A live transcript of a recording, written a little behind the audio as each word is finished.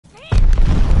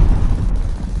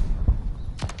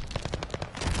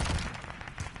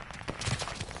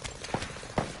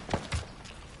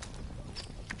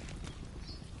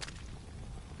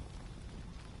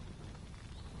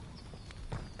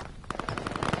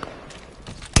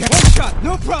shot,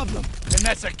 no problem. And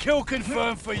that's a kill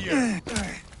confirmed for you.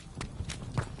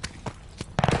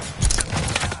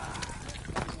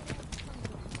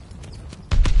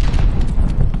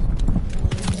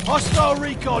 Hostile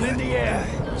recon in the air.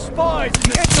 Spies in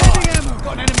the sky. Ammo.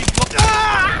 Got an enemy clock.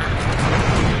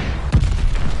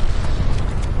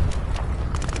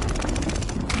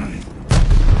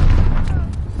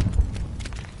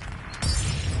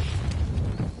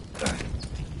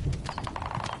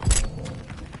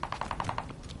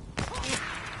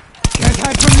 Can't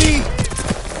hide from me.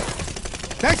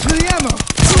 Thanks for the ammo.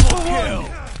 Double kill.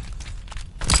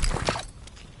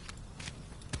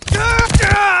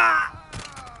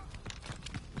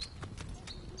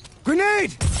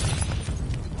 Grenade!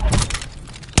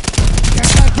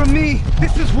 Can't hide from me!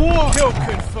 This is war! Kill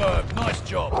confirmed. Nice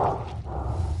job.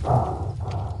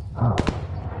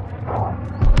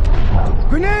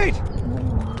 Grenade!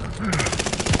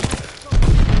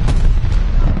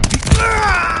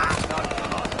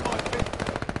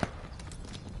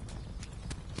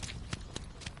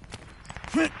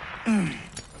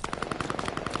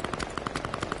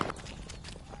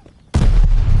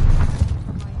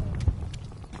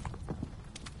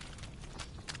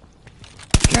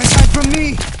 Can't hide from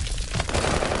me!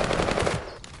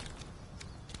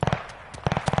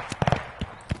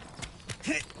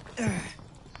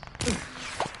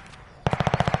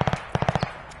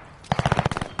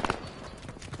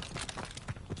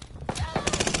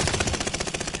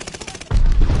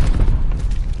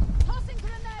 Tossing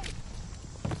grenade!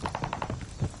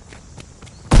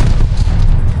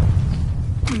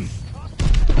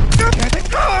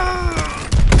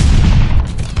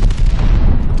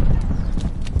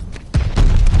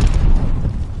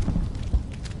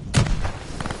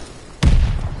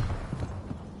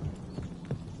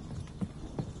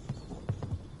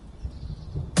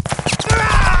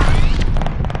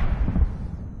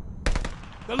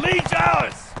 The lead's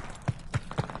ours.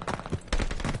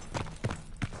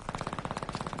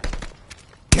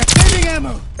 Get saving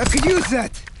ammo! I could use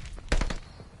that!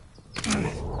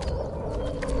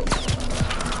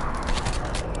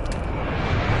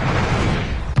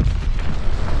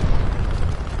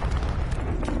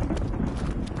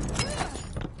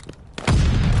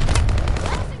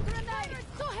 Tossing grenade!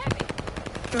 So heavy!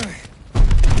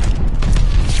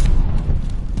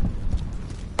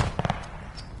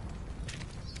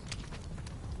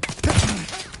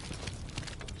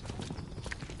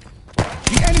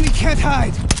 The enemy can't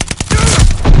hide!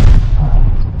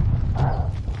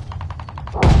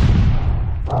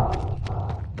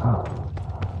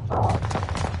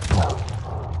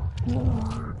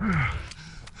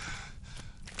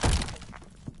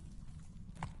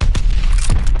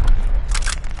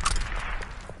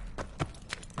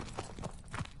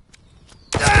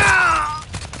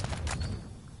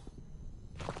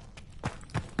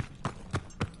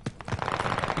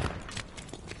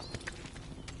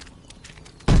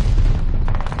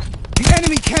 The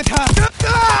enemy can't hide!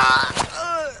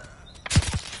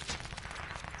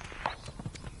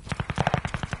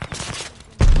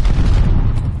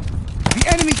 The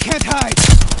enemy can't hide!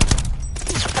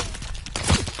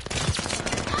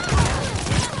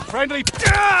 Friendly.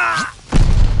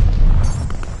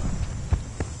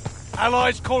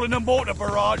 Allies calling a mortar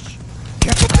barrage.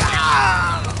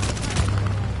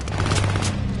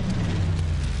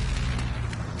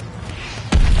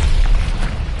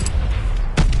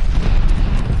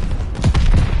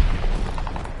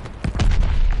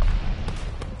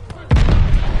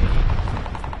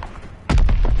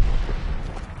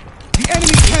 The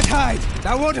enemy can't hide!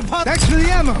 That won't have. Thanks for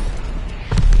the ammo!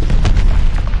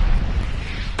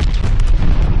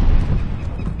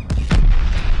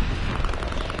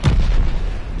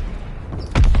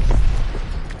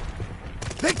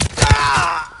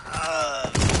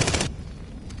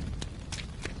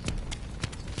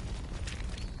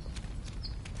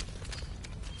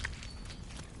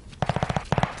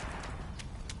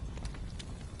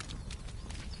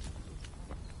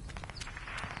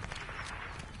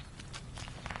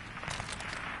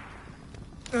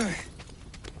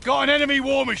 Got an enemy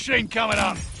war machine coming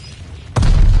up.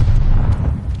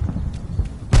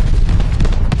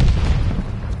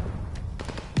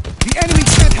 The enemy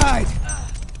can't hide!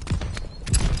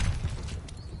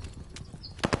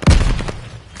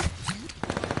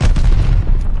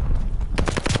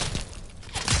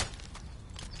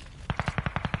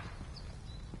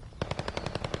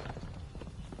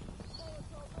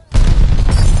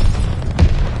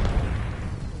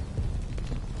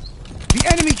 The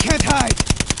enemy can't hide!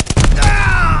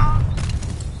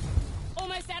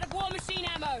 Almost out of war machine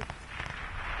ammo!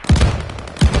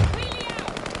 Wheelie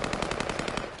out!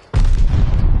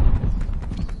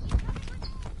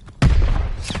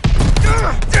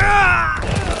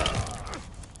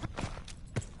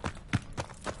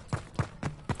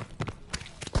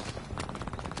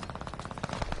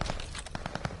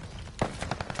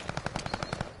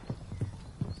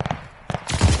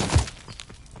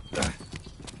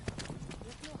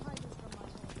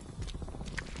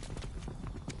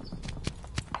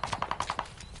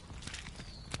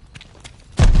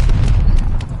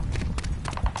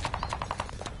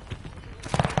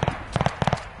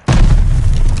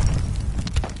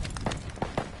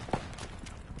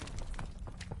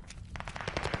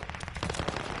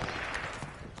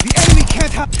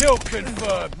 Kill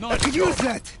confirmed. I Nice could job. use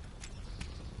that.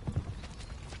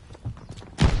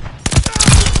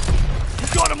 You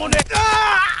got him on it.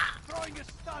 Throwing a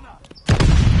stunner.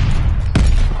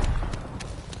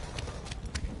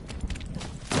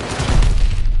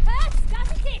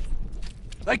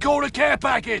 They called a care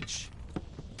package.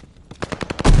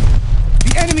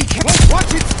 The enemy can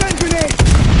watch it. Stun grenade.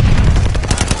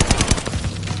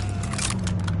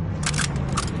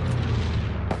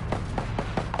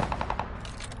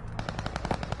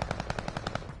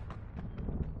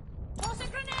 Toss a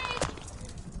grenade!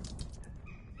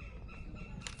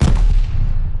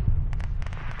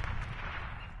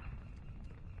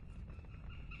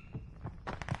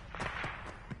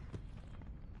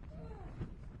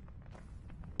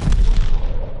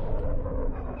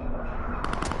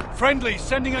 Friendly,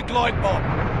 sending a glide bomb.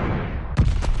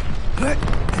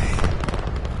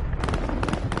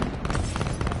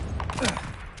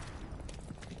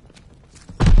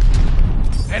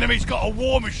 Enemy's got a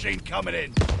war machine coming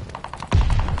in.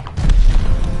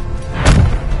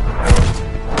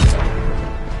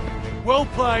 Well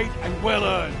played and well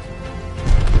earned.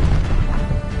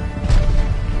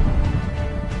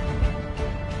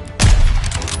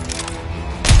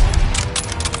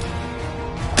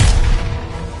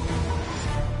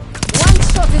 One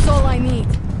shot is all I need.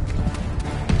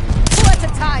 Two at a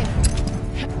time.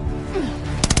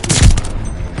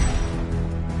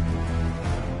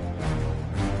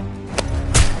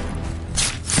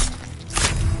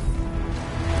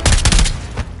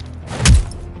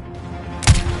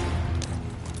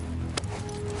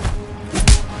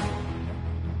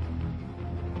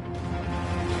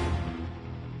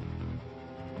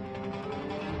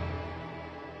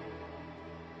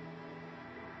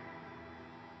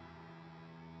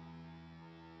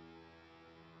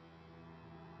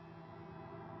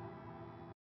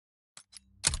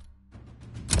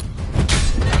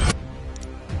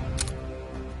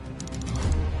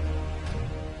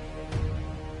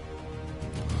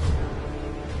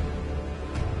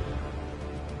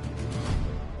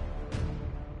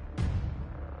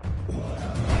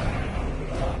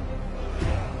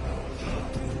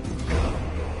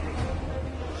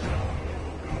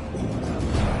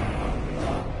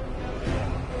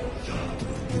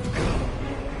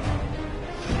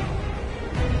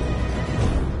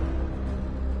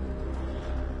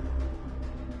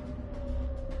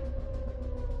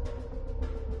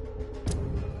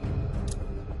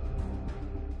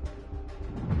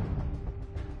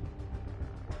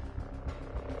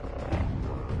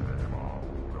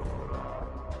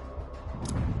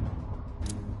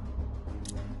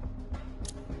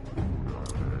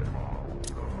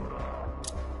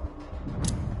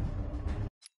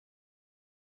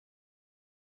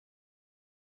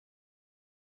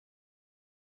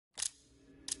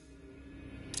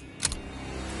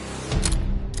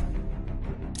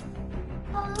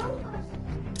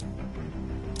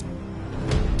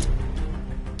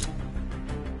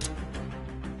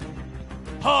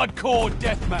 Hardcore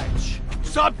deathmatch.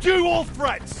 Subdue all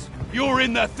threats. You're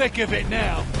in the thick of it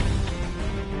now.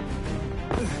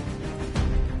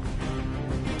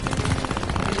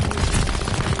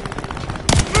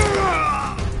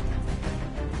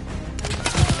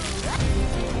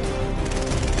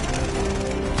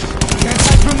 Can't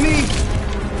hide from me.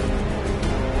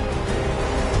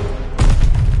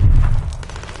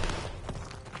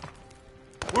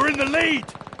 We're in the lead.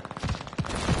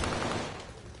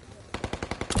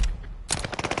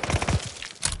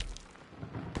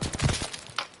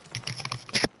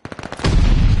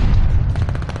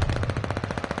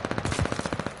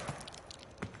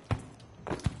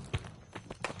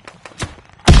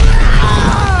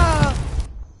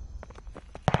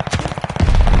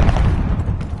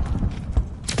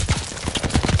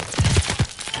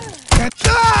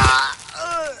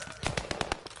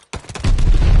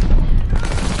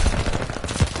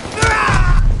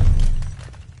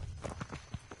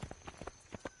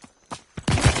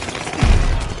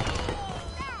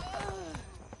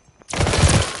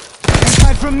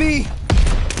 From me.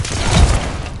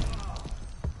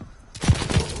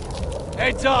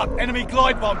 Heads up, enemy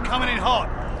glide bomb coming in hot.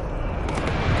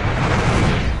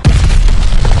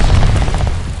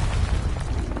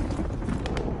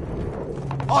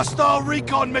 Hostile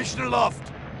recon mission aloft.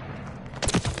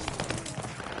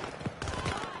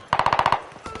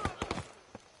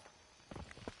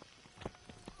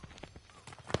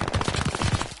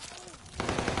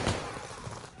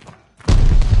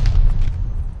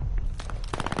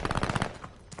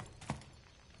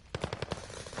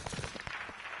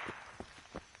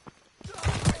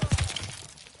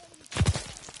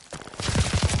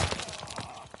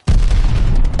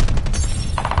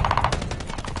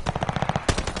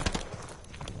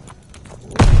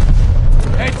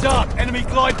 up! Enemy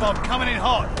glide bomb coming in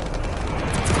hot!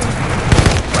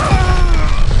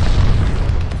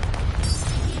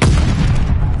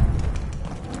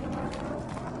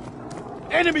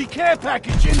 Enemy care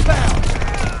package inbound!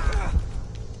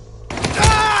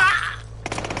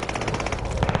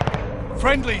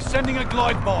 Friendly sending a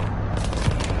glide bomb.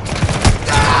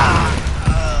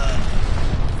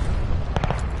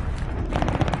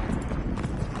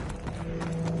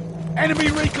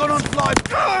 Enemy recon on fly.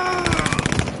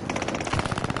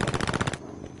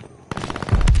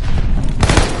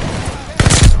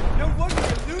 No wonder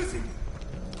you're losing.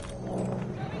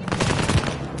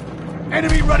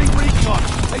 Enemy running recon.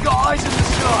 They got eyes in the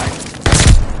sky.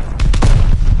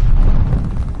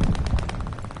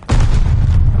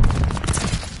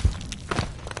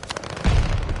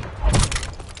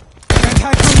 Can't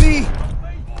hide from me.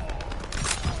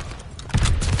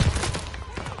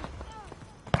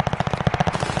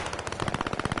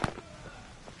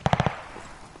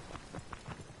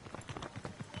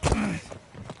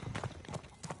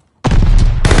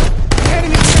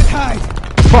 Enemy can't hide.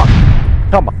 Fuck!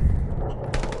 Come on.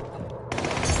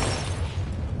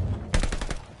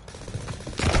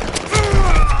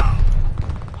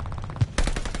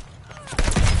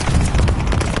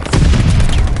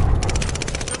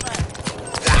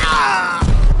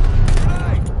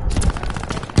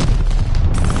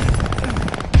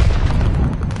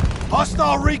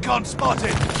 Hostile recon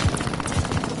spotted.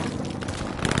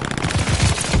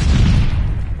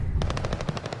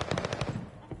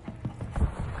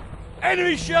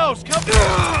 Enemy shells come.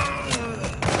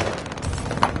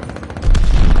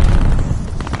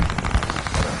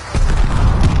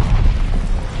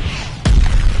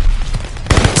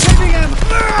 Saving him.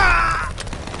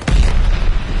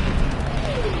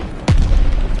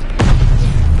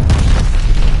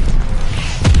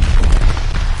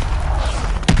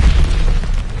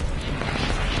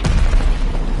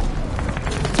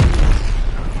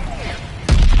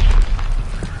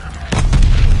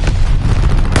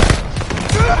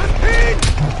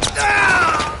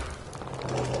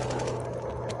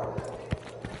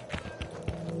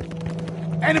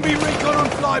 Enemy recon on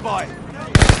flyby.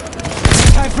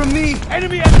 Hide from me.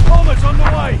 Enemy and bombers on the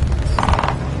way.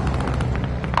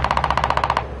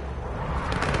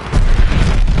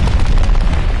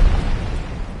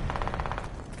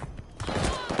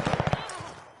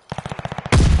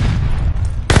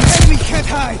 Enemy can't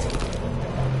hide.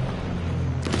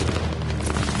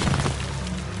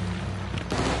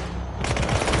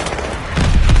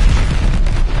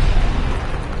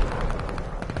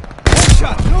 One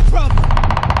shot, no problem.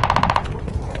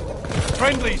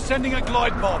 Friendly sending a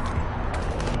glide bomb.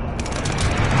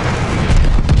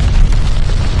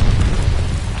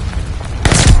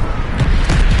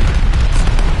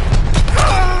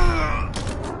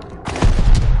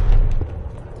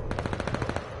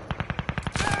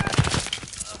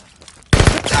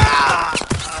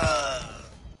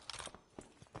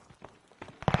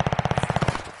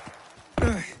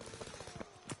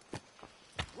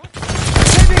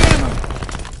 Saving ammo.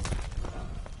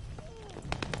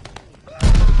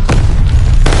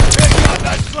 Pick up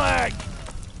that flag.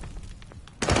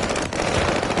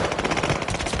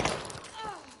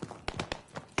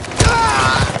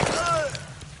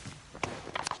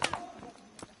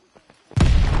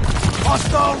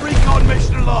 Hostile recon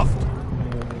mission aloft.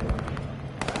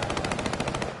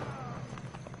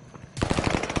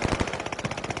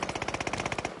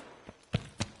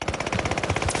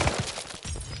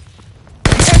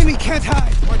 The enemy can't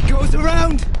hide. What goes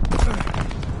around? Number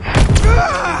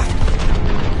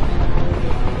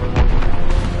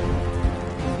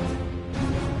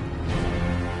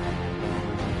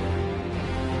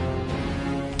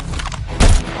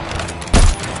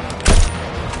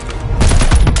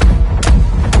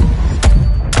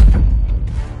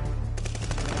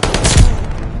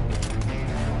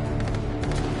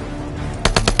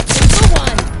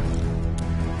one.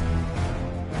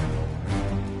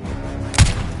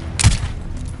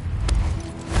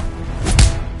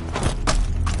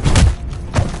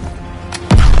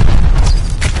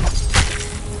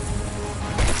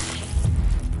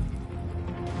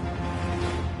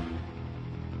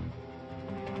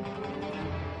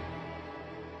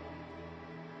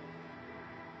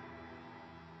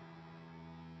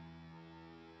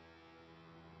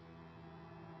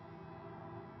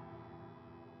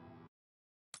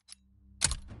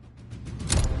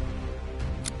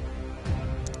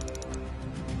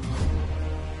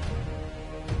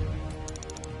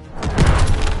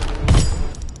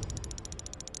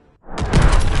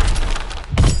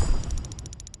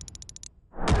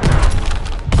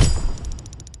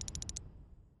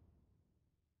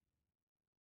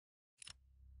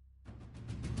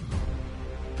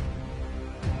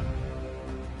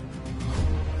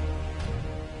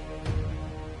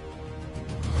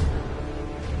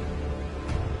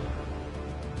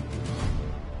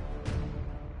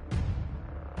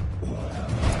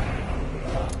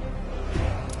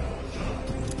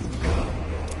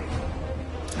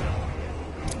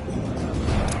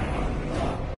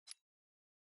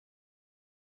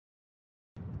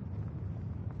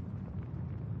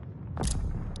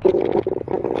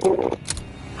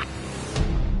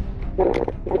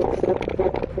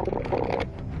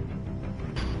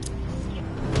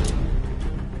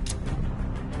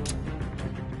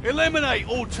 Eliminate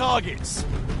all targets.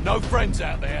 No friends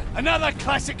out there. Another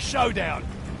classic showdown.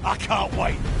 I can't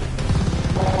wait.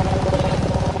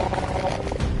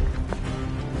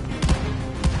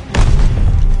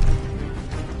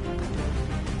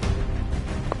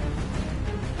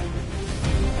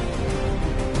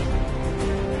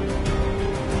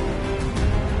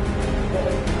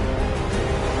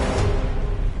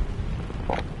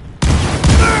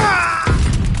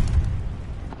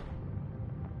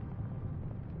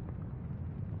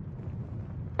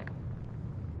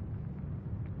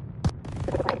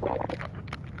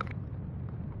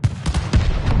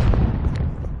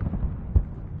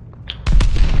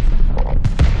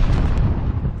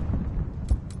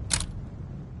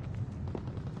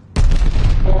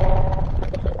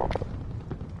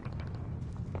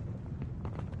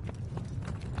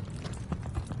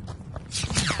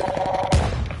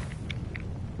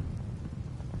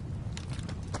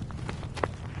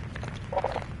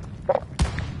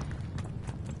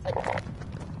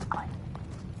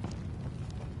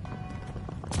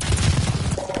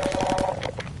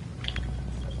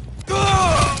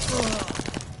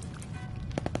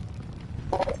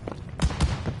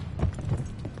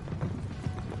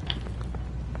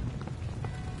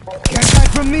 Can't hide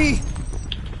from me!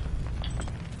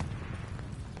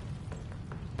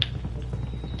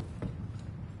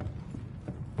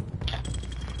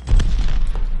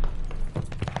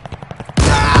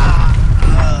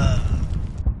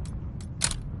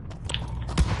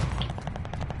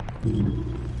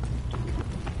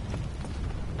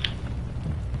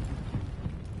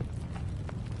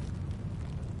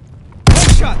 One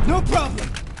shot, no problem!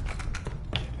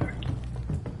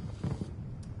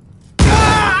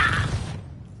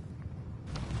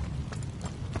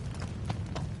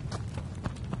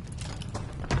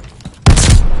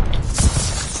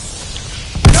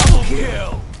 Double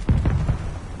kill!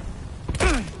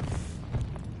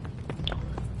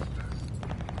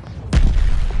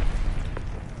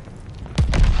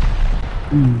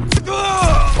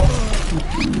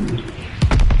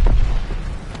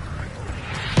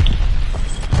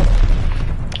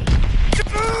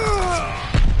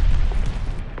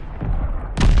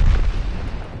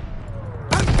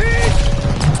 I'm hit!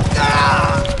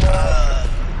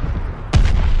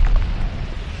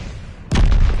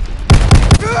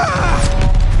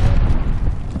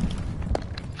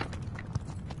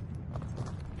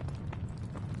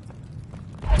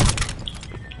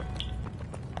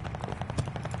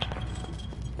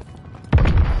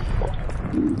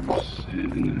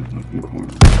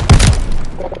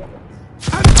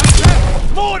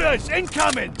 Mortars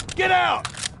incoming! Get out!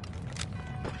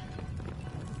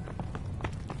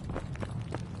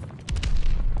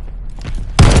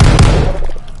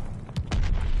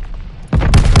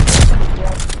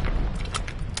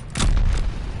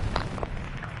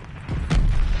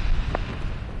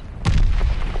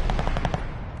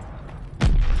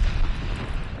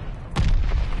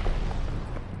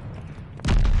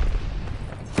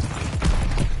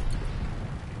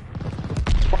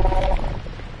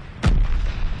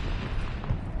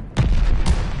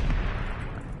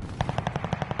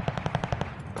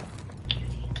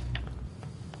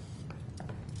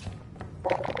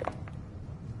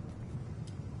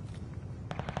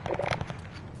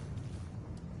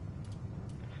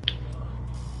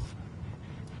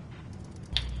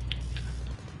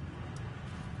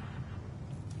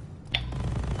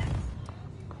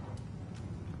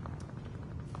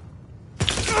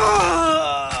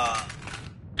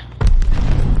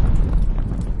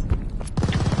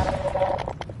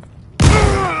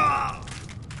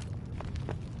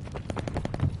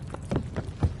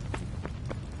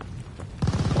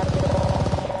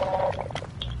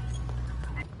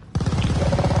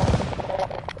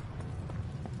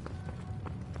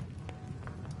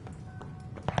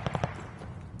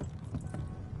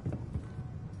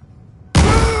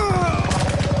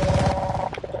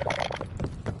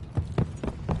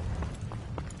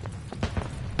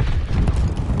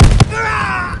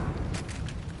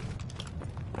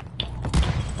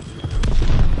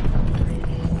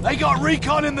 They got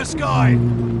recon in the sky!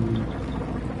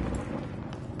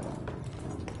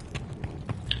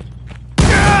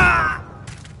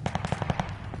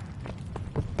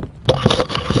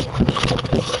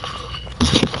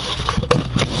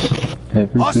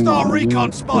 Hostile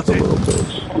recon spotted!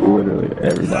 Literally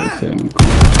everybody's saying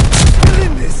Get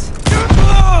in this!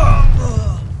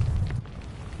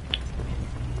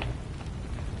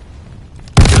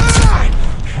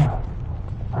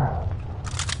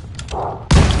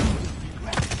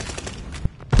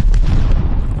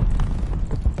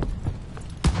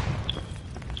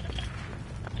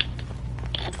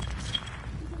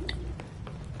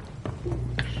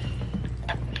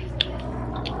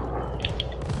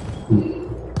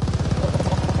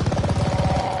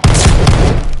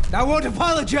 I won't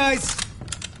apologize!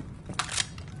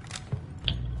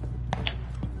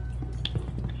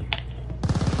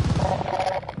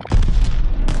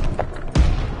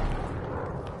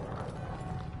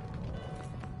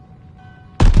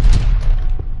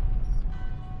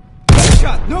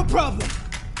 Shot, no problem!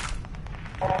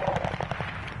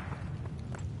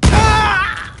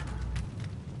 Ah!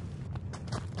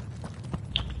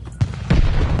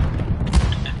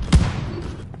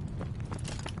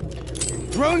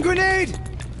 Throwing grenade!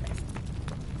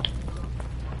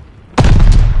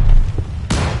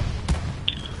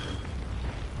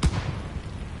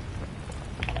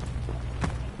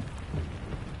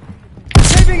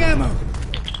 Saving ammo!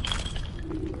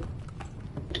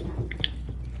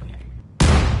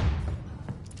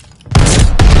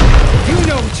 You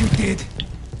know what you did!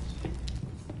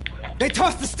 They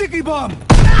tossed the sticky bomb!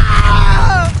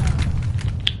 Ah!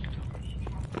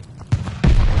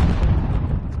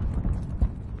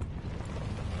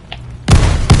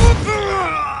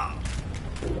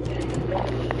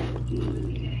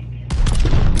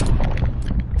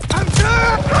 I'm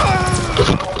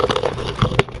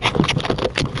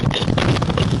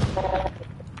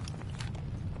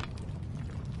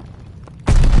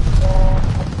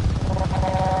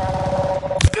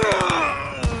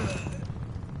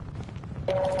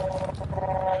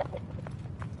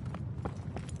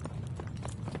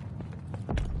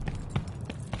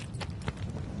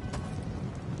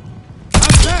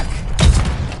back!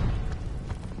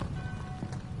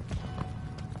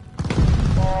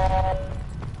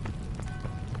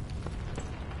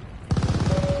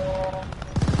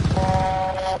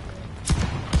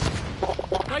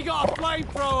 They got a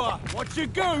flamethrower! Watch your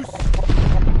goose!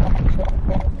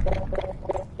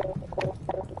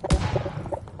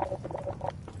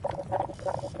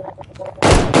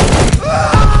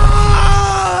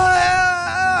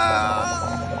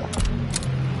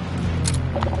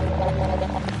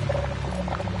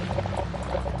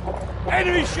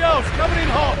 Enemy shells coming in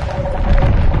hot!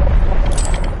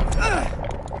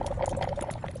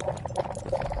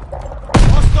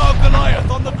 Hostile Goliath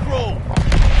on the crawl!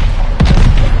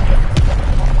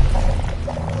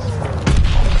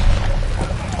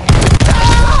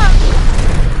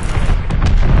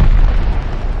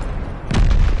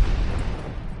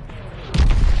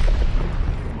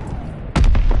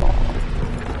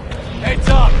 Heads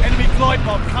up! Enemy glide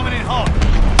bomb coming in hot!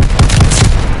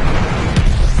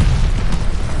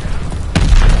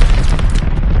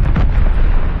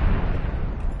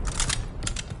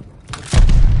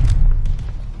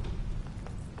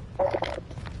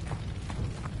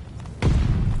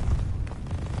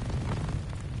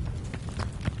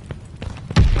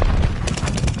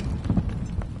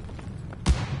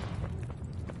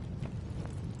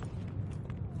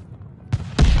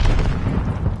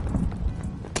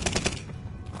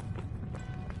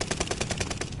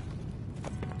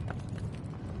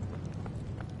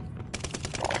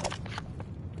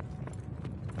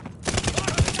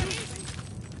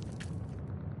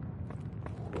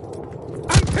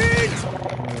 I'm pinned!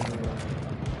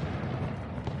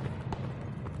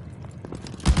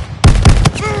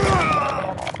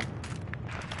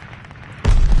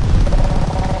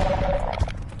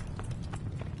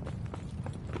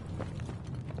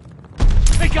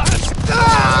 They got us!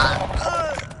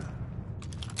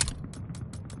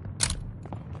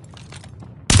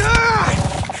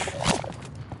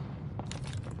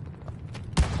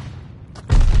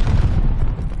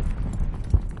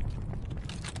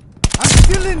 I'm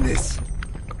still in this!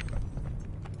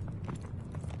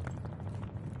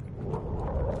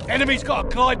 Enemy's got a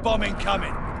glide bomb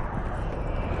incoming!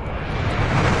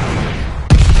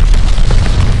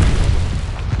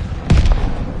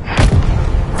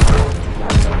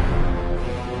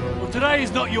 Well, today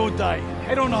is not your day.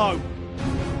 Head on home.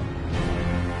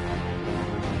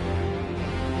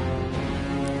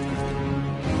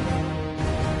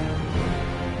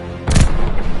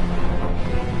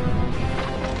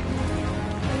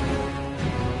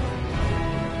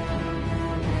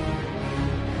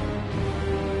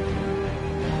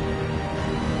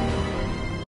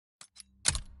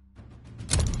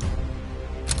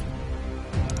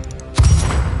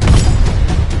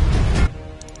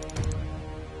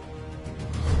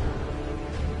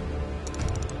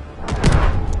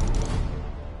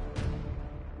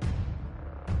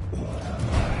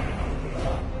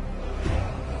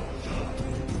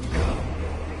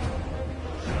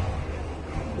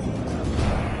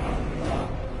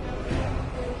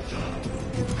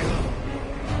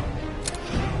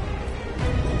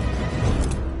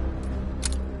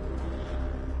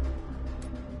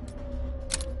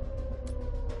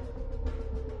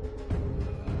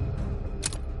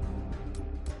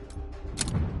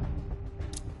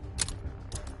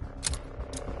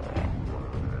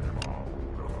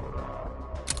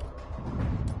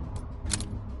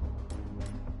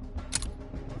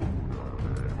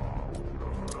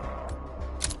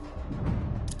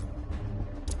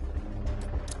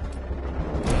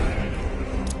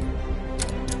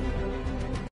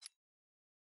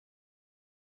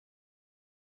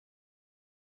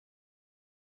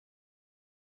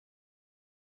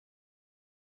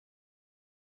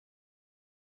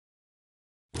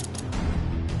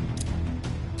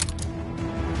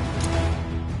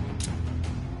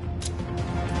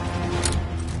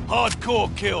 Hardcore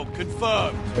kill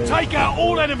confirmed. Take out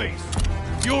all enemies.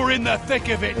 You're in the thick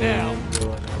of it now.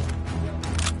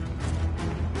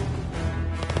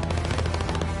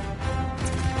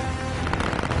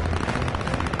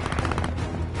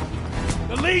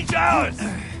 The lead's ours.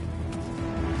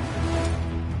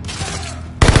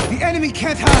 The enemy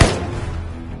can't hide!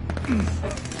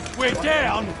 We're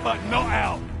down, but not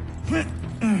out.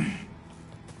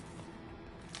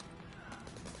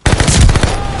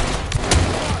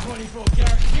 24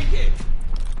 Garrett, kick it!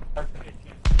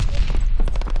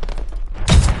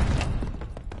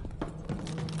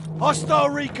 Hostile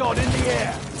recon in the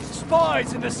air.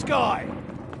 Spies in the sky.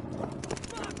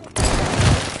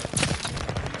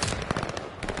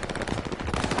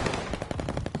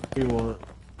 You want?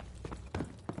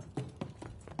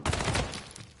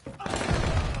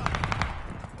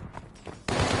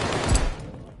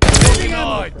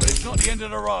 Denied, but it's not the end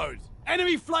of the road.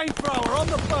 Enemy flamethrower on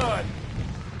the burn.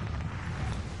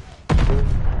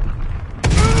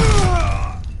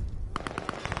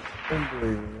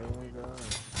 Unbelievable. Oh my god.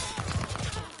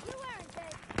 You weren't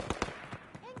dead.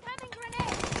 Incoming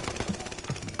grenade.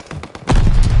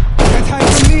 Can't hide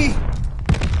from me!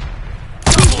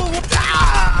 Oh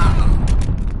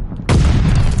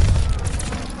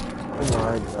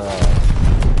my god.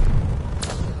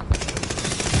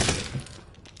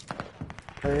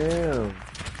 Damn.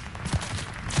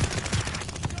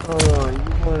 Hold on, you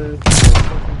wanted to...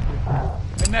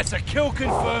 And that's a kill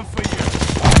confirmed for you.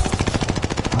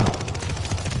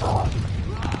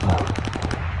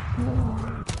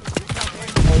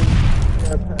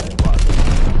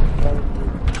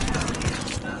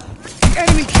 The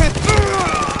enemy can't...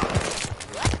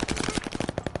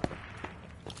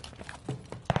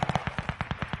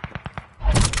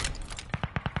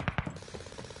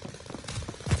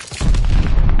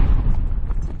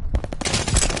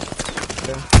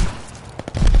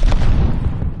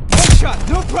 Headshot,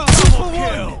 no problem! Double For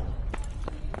kill. one.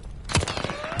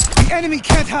 The enemy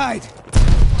can't hide!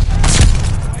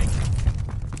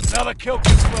 Another kill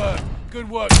confirmed. Good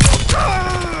work, soldier.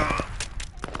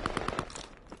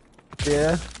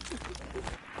 Yeah?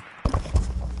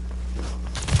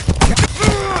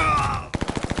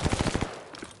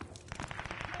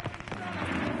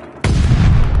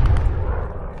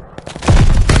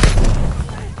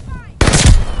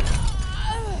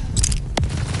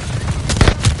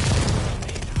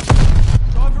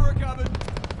 Driver recovered.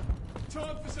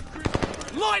 Time for some cruise.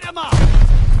 Light 'em up!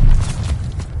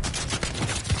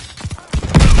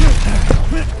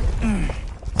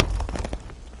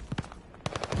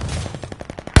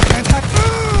 Can't hide...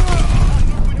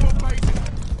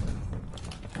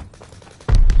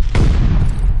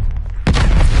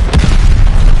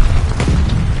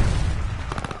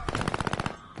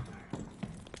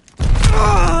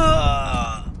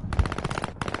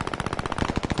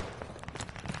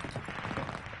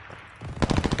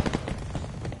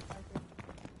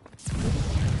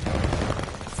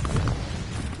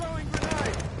 Throwing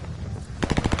grenade.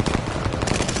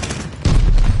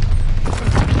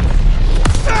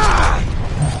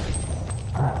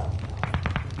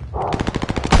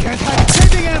 Can't hide!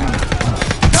 Saving him!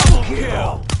 Double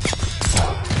kill.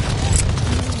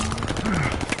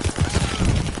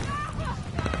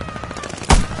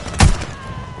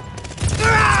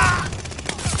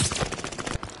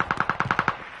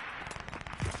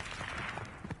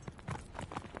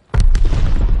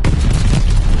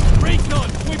 Recon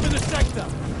sweeping the sector.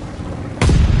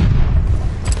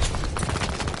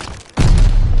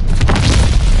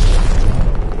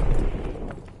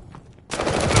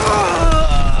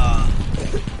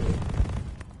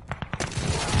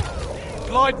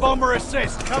 Glide bomber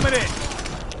assist coming in.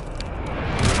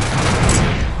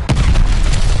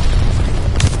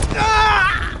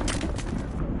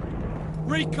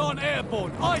 Recon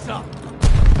airborne, eyes up.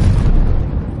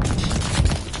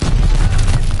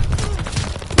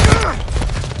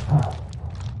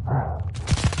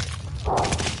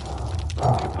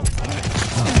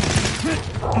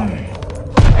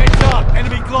 Heads up,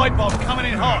 enemy glide bomb coming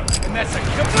in hot, and that's a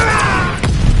kill.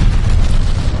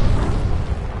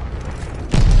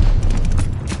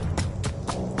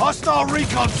 Hostile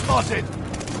recon spotted.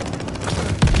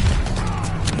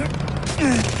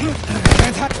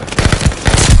 Can't hide...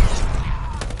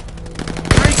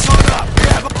 Recon up. We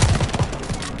have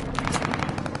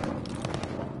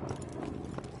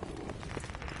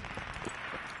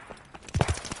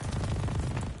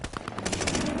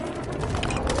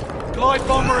glide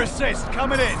bomber assist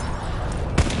coming in.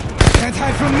 Can't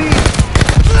hide from me!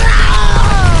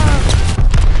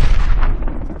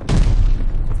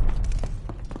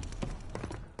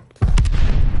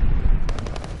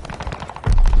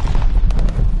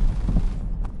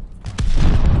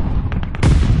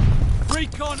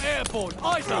 Recon airborne.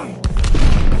 Eyes up.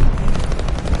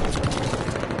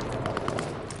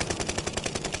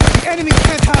 The enemy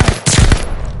can't hide!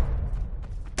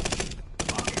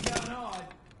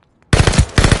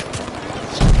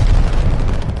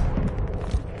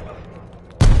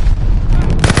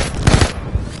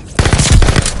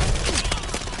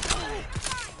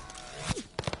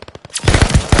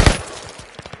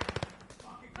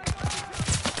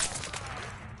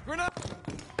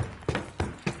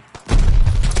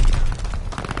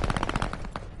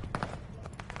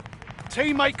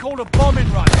 Teammate called a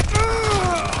bombing run.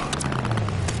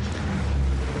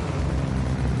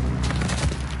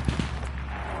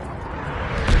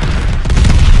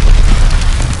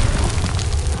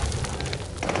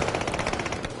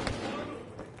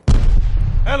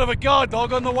 Hell of a guard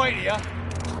dog on the way to you.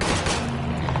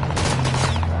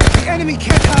 The enemy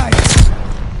can't hide!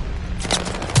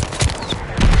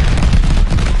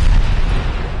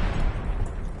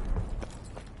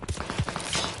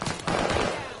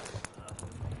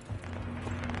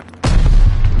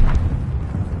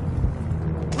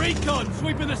 Recon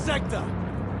sweeping the sector.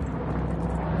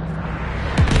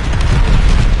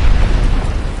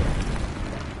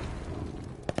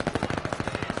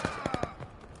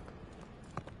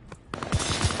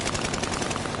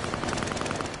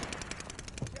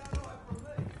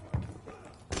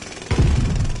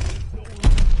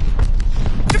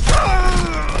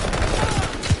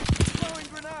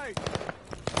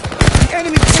 The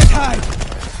enemy can't hide!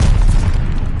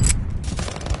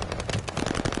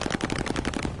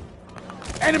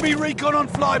 Enemy recon on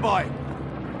flyby.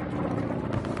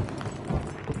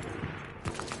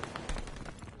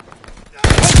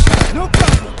 No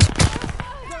problem!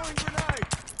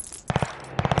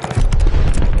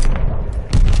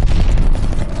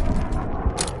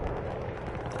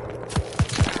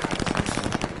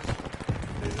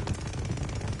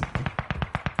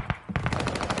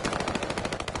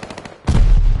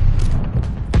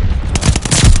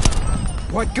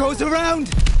 What goes around?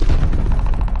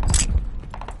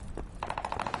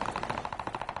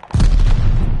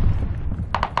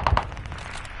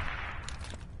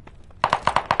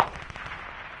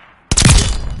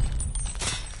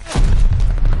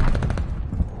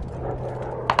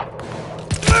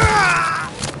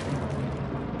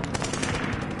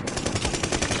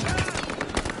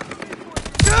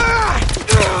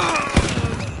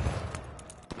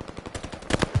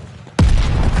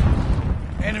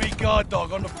 Enemy guard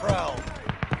dog on the prowl.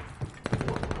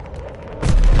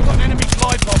 Got an enemy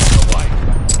glide bomb on the way.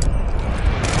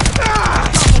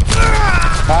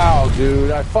 How,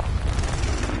 dude? I fuck.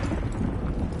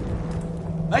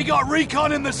 They got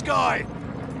recon in the sky.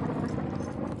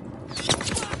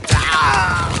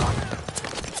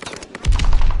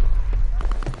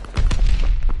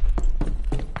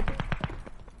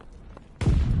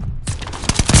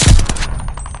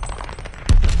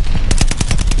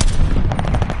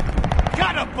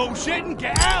 Cut the bullshit and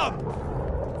get out.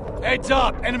 Heads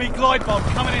up, enemy glide bomb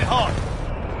coming in hot.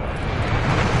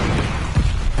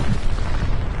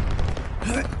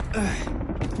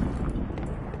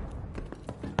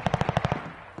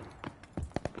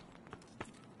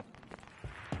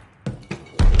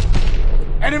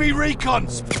 Enemy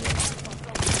recons!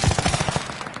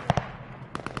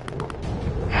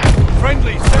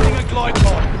 Friendly, sending a glide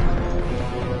bomb.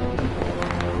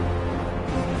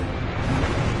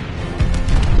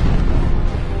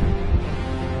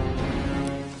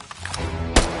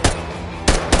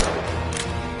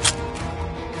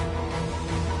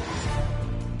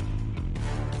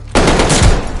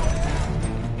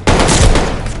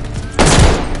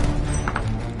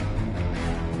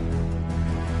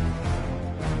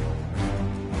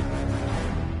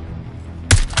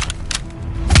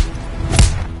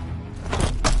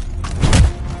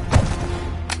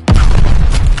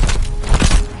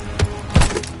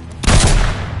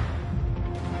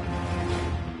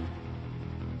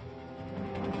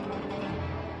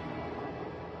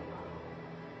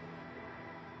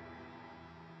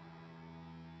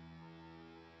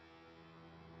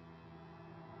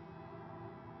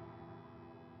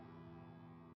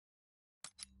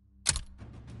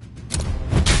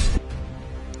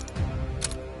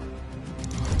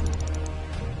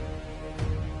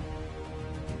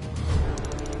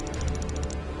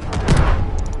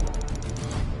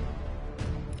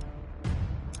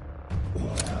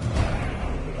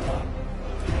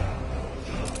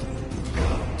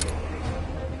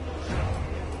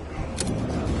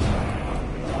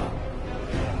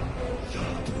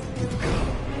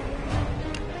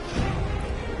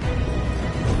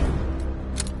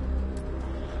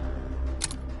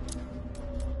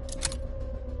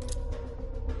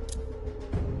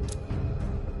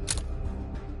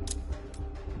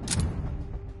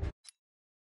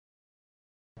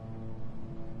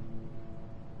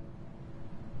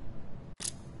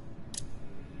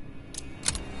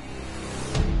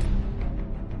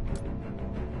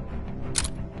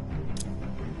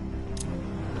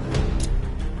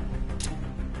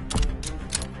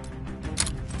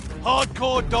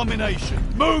 Hardcore domination.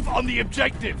 Move on the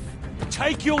objective.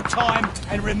 Take your time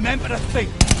and remember to think.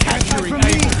 Capturing from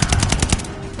me. Able.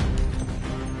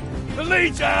 The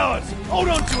lead's ours. Hold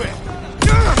on to it.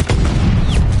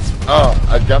 Oh,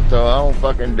 I jumped to my own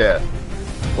fucking death.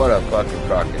 What a fucking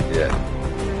crockett shit.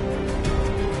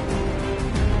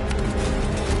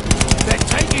 They're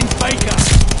taking Baker.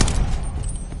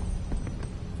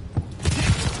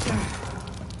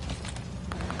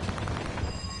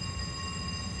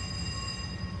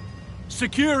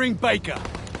 Securing Baker.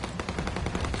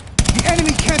 The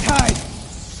enemy can't hide.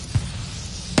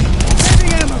 Heavy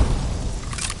ammo.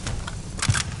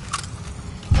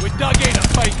 We're dug in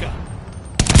at Baker.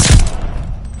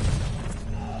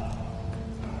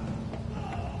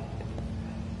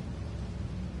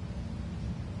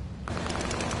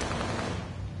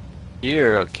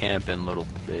 You're a camping little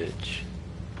bitch.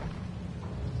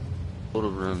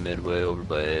 Little room midway over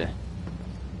by A.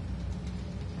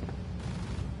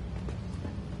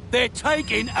 They're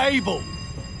taking Able.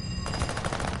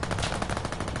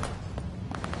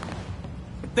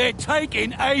 They're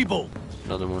taking Able.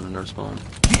 Another one in our spawn.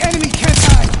 The enemy can't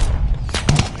hide.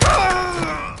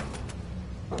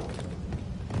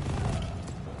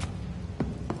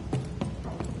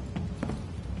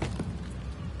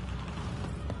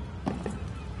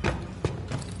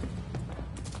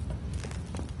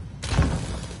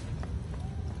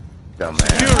 Dumbass.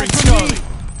 Securing Charlie.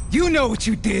 You know what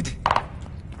you did.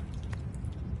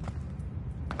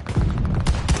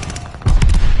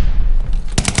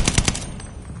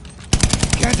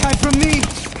 Can't hide from me.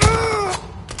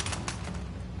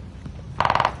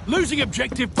 Losing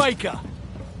objective Baker.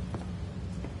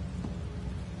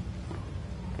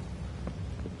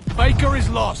 Baker is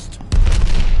lost.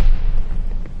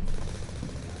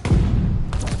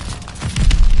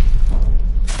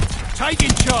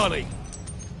 Taking Charlie.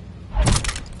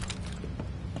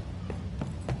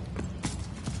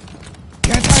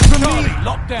 Can't hide from Charlie, me.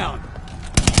 locked down.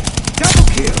 Double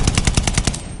kill.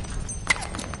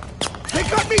 They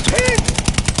got me pinned.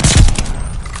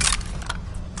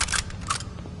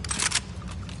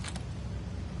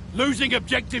 Losing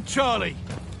objective Charlie.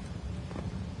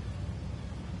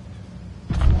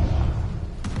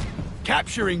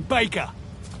 Capturing Baker.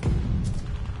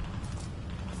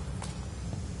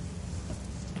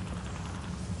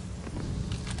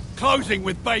 Closing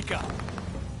with Baker.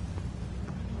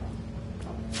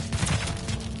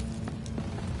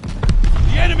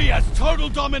 The enemy has total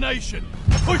domination.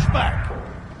 Push back.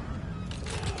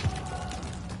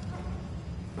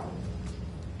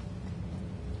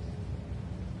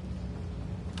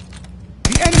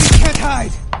 The enemy can't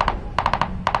hide.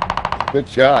 Good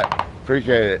shot.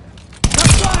 Appreciate it.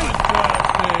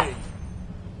 Thursday.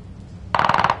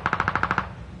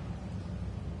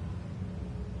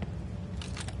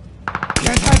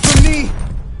 Can't hide from me.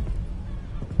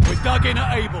 We're dug in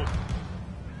at Able.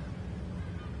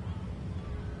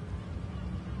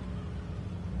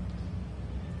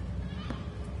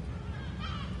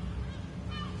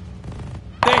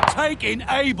 They're taking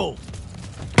Able.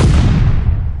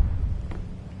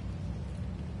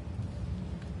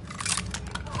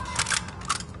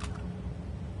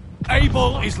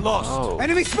 Able is lost. Oh.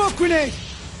 Enemy smoke grenade.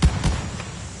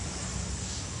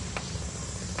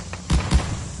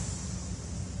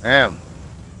 Damn.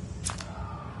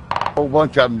 Whole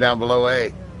bunch of them down below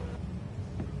A.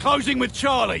 Closing with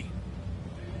Charlie.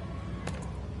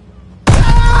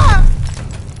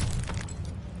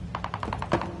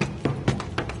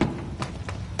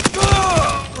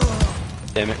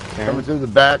 Damn it, Coming Karen. through the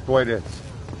back way to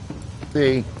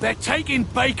C. They're taking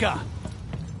Baker.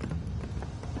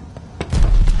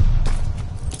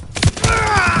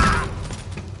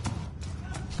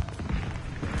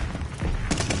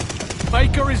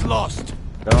 Baker is lost.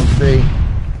 Don't see.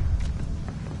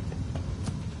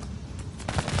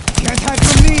 Can't hide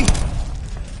from me.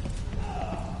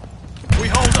 We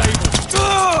hold Able.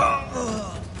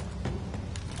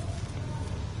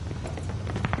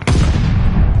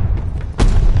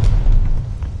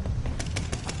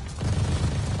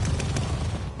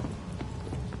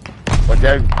 Watch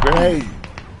that grenade.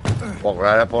 Walk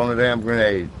right up on the damn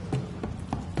grenade.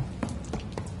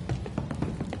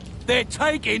 They're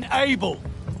taking Able.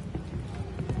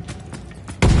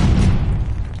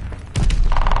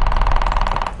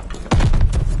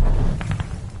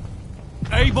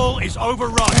 Able is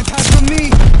overrun. Can't hide from me.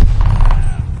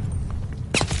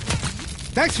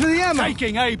 Thanks for the ammo.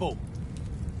 Taking Able.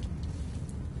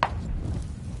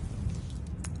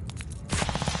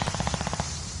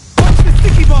 Watch the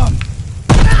sticky bomb.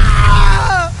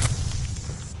 Ah!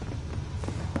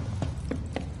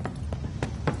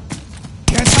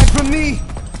 Can't hide from me.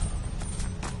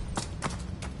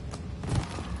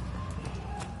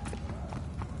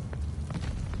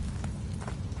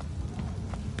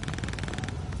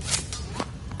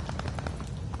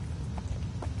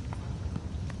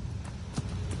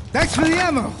 Thanks for the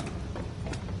ammo.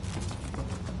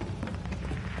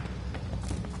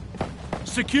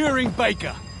 Securing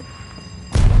Baker.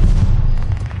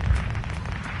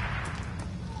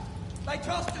 They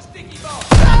tossed a sticky bomb.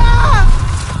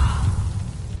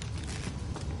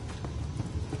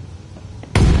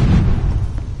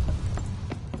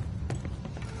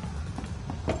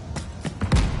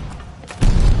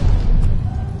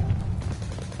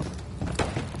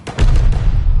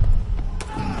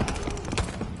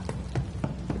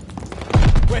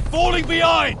 We're falling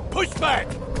behind! Push back!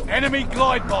 Enemy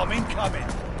glide bomb incoming!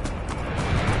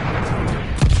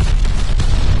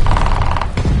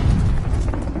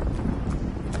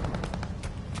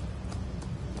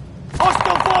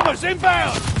 Hostile bombers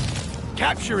inbound!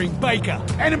 Capturing Baker.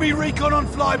 Enemy recon on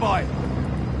flyby.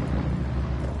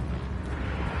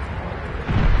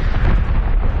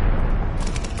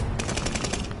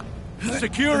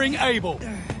 Securing Able.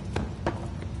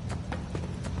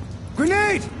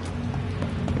 Grenade!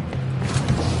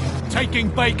 Taking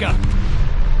Baker.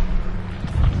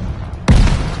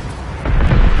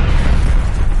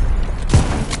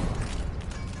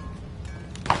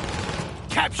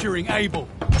 Capturing Able.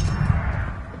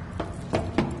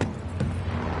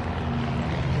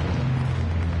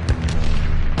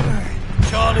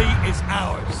 Charlie is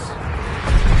ours.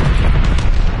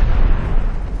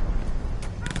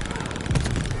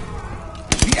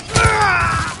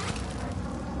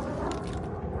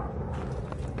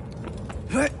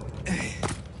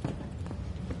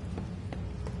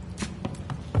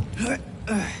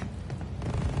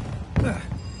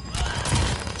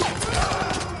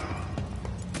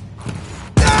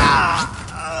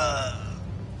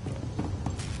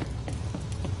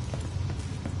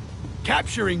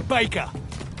 Capturing Baker.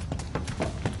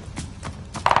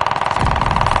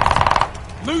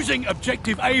 Losing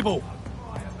objective Able.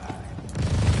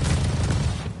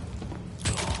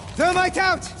 Thermite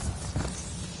out!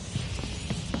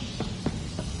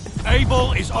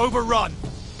 Able is overrun.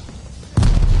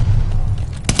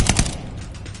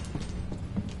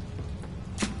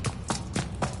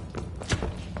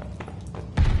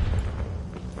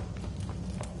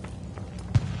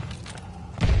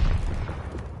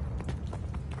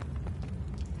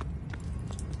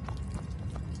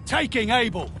 Taking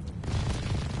Able.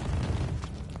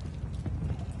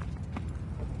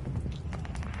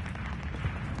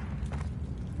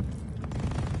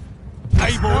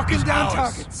 Able Knocking is down ours.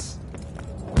 targets.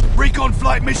 Recon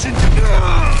flight mission.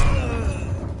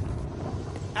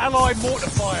 Allied mortar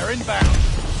fire inbound.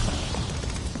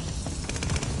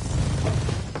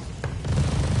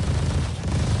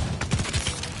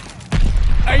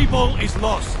 Able is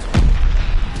lost.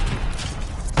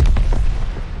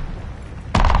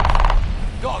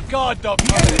 Got a guard dog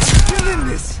coming. Still in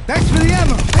this. Thanks for the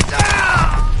ammo.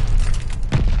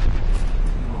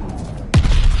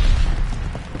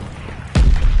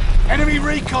 Enemy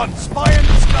recon, spy in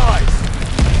the skies.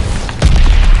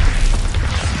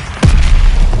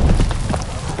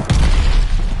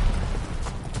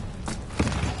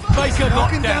 Baker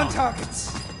Knocking knocked down down.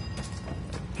 targets.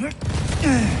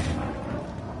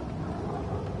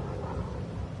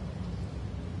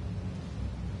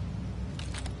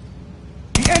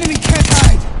 The enemy can't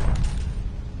hide.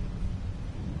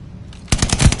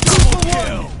 Double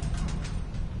kill.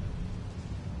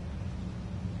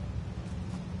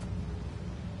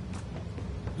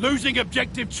 Losing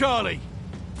objective Charlie.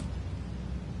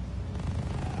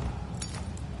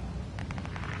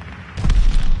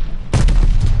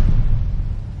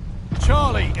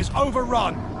 Charlie is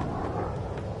overrun.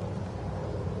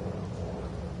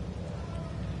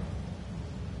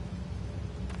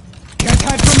 Can't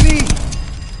hide from me.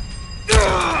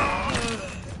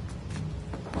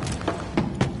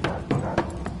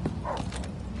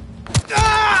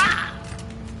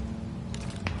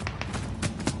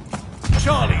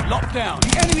 Charlie locked down.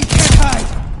 The enemy can't hide.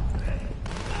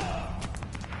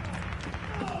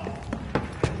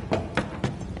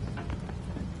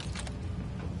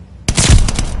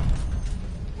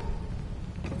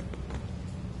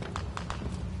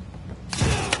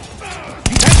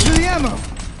 Thanks for the ammo.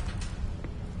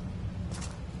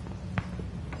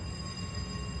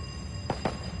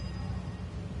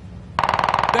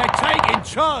 They're taking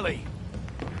Charlie.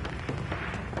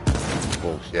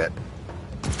 Bullshit.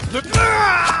 Look.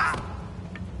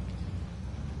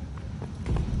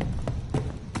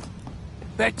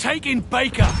 They're taking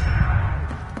Baker.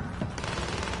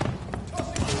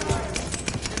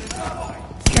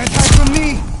 Can't hide from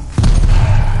me.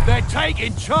 They're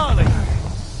taking Charlie.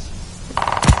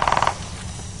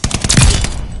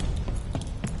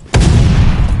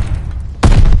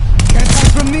 Can't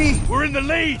hide from me. We're in the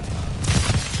lead.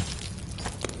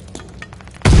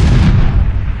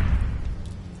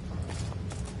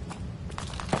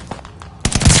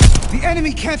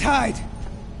 enemy can't hide!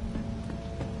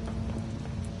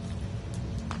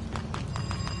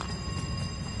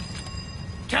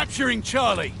 Capturing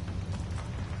Charlie.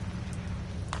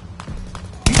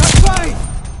 We got 5!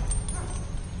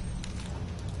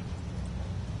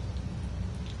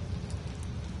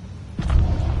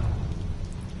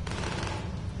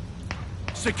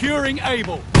 Securing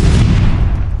Able.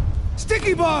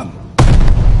 Sticky bomb!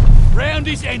 Round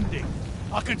is ending.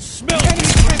 I can smell Enemy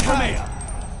it can't from hide! here.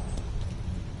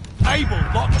 Able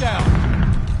locked down.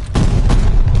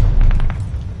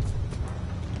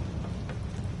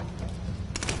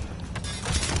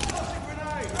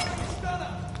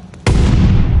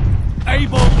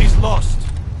 Able is lost.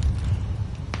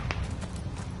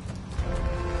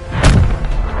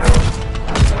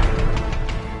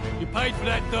 You paid for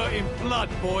that dirt in blood,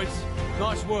 boys.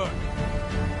 Nice work.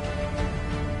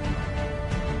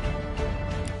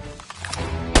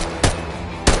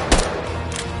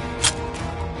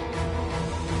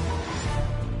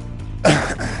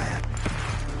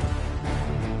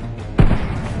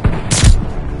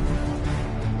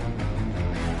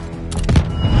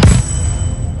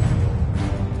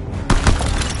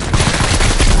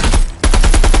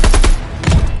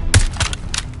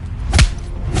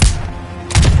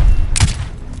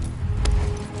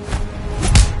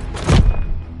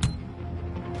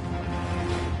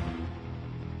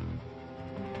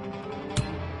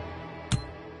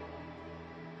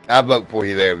 I vote for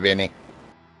you there, Vinny.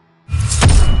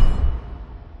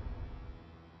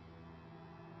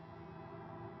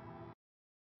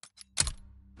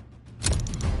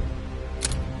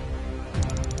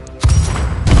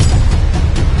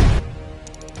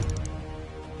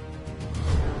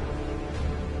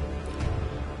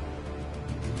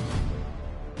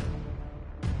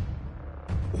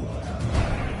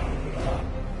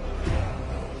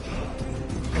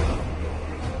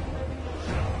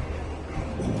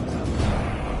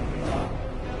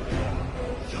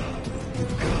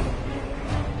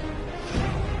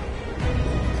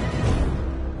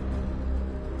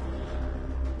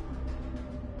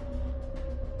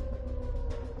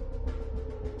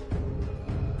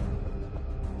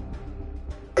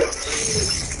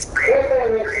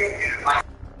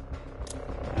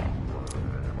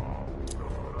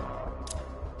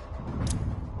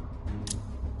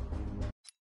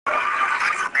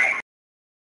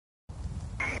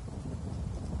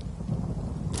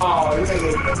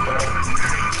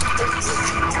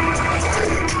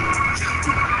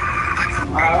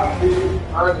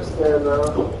 I understand now.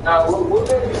 Now, what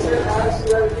did you say? Ask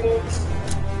that again?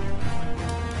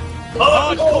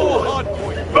 Hardcore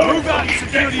hardpoint. Move out and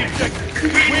secure the objective.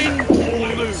 Win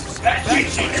or lose. That's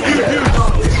it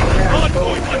on you.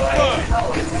 Hardpoint confirmed.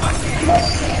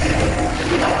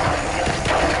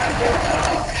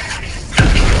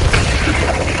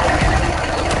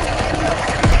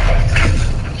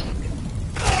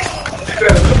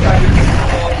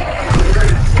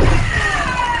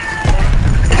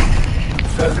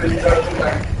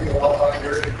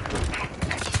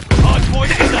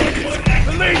 Hardpoint is active.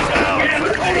 The lead's out.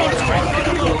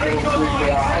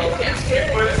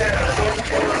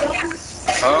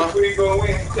 Hold on to it. We go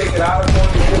in, take it out of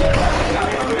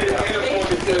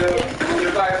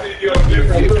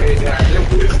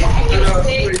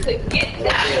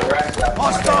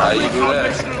Hostile recon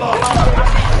mission lost.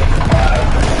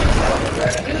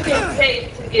 You can pay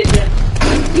to get them.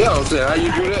 Yeah, I'm saying, how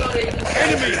you do that?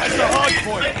 Enemy has the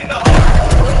hardpoint.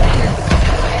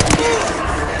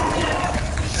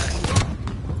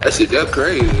 That shit, that's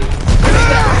crazy.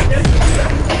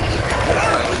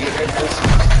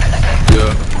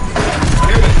 Yeah.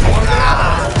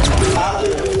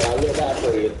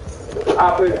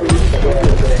 I'll play for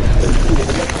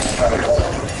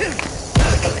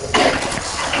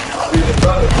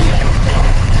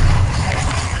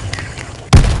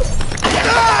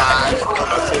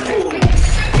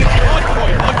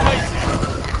Hardpoint located.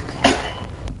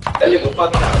 that nigga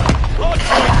fucked up.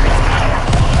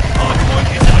 Hardpoint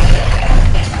is active.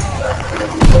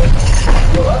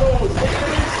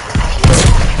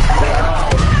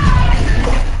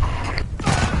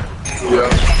 Yeah.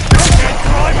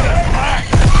 Driving it back.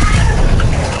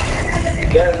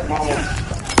 Yes, mama.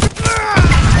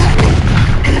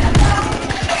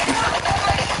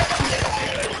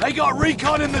 They got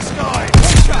recon in the sky.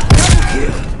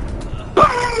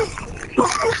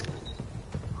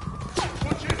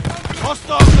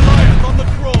 Hostile Goliath on the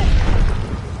crawl.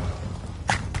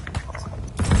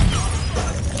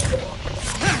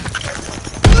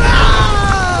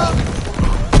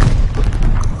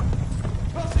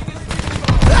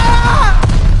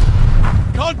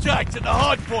 Contact at the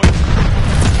hard point.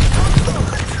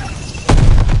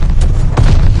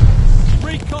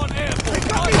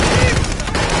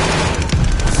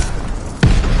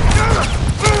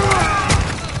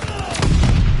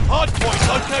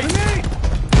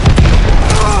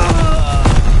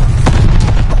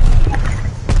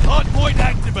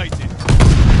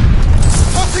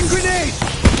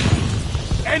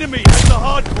 Enemy has the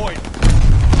hard point.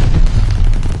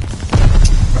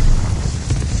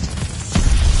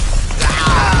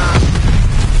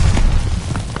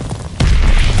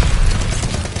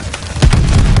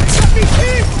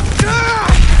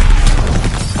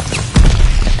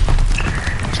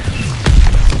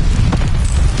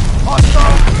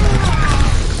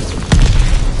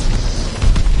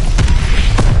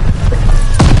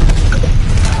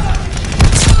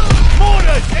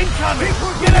 Mortars incoming!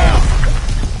 Get out!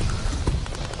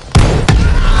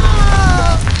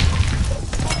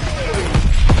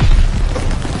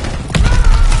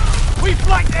 We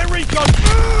flanked their recon!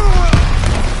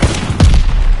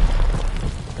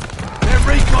 Their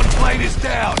recon plane is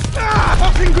down!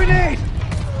 Fucking grenade!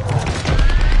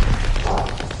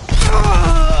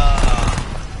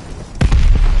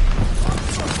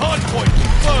 Hardpoint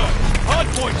confirmed!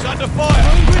 Hardpoint's under fire!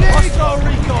 Grenade! Hostile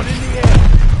recon in the air!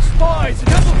 Spies and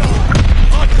spies!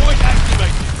 Hardpoint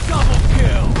activated! Double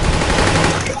kill!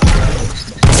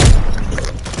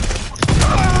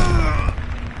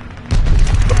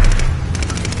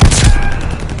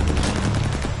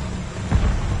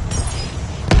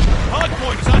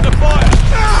 Hardpoint's under fire!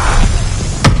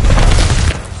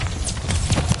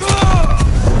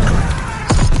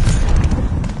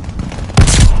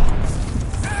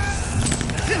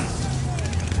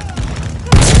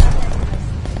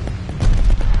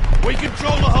 We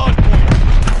control the hard point.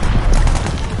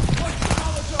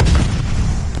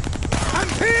 I'm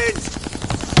pinned!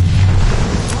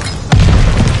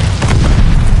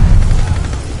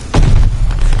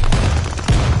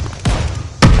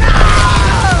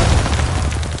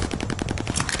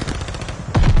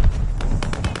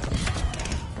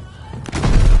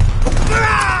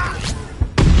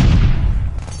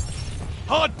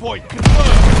 Hard point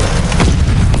confirmed.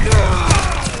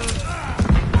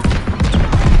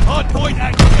 Hard point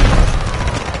activated.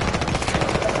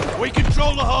 We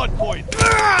control the hard point.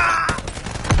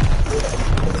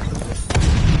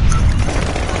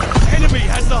 Enemy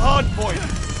has the hard point.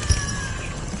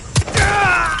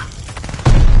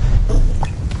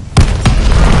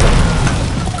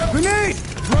 Grenade!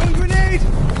 Throwing grenade!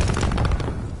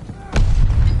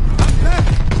 I'm back!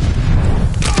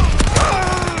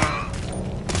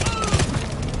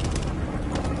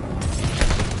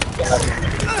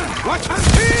 Watch out,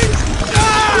 pinned!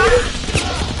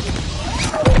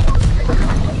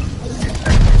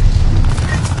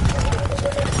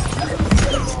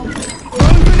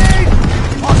 Throwing grenade!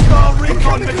 Hostile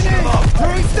recon mission up.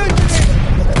 Throwing stun grenade!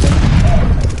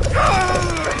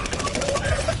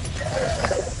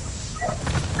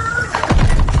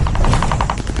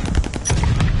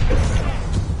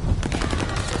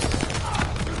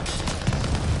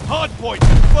 Hard point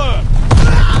confirmed.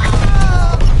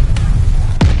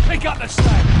 Pick up the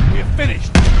slack. We are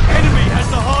finished. Enemy has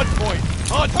the hard point.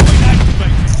 Hard point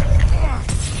activated.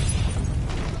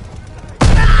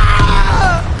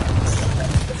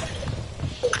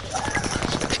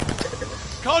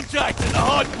 Contact at the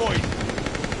hard point.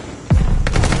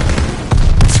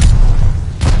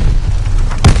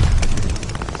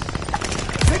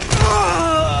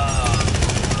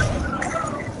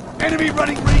 Enemy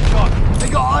running recon. They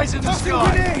got eyes in the Tossing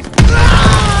sky. grenade!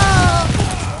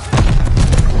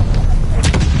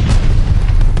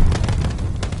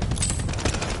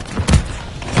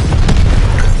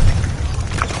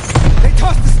 They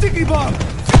tossed the sticky bomb!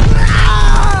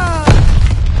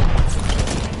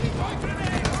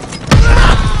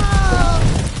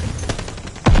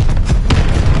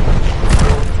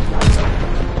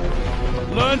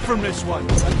 Learn from this one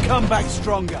and come back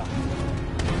stronger.